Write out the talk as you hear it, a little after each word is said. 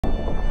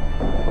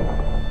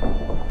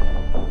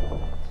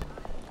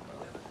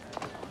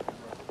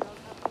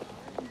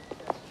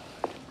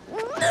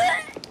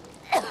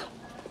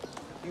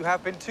You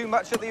have been too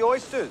much at the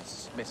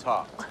oysters, Miss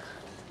Hart.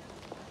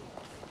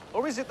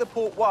 Or is it the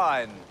port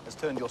wine has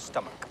turned your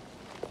stomach?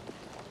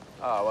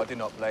 Oh, I do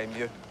not blame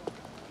you.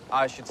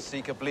 I should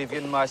seek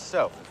oblivion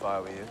myself if I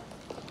were you.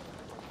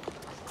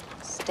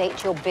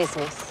 State your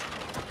business.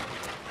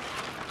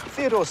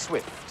 Theodore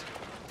Swift,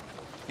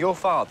 your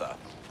father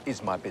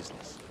is my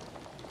business.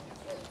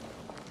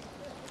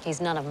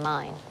 He's none of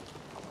mine.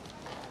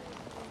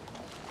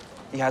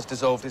 He has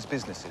dissolved his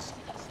businesses,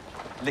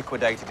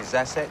 liquidated his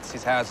assets,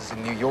 his houses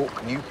in New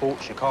York,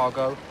 Newport,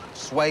 Chicago,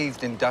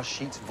 swathed in dust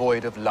sheets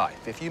void of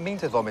life. If you mean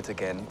to vomit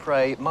again,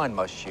 pray mind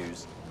my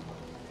shoes.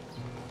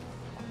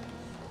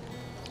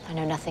 I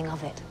know nothing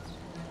of it.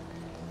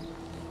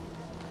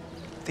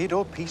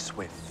 Theodore P.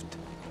 Swift,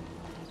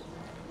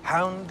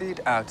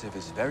 hounded out of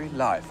his very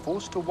life,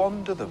 forced to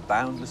wander the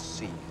boundless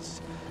seas,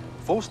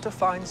 forced to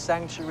find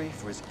sanctuary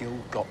for his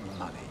ill-gotten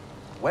money.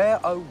 Where,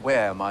 oh,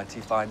 where might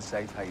he find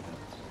safe haven?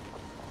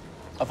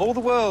 Of all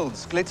the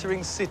world's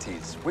glittering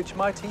cities, which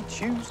might he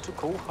choose to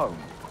call home?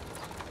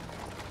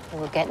 You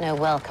will get no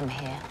welcome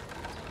here.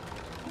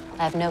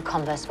 I have no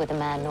converse with the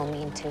man, nor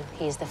mean to.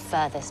 He is the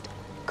furthest,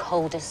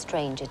 coldest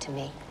stranger to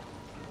me.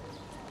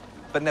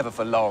 But never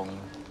for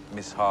long,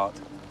 Miss Hart.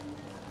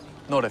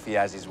 Not if he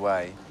has his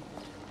way.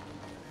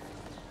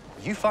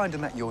 You find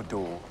him at your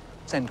door,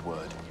 send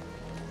word.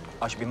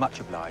 I shall be much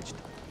obliged.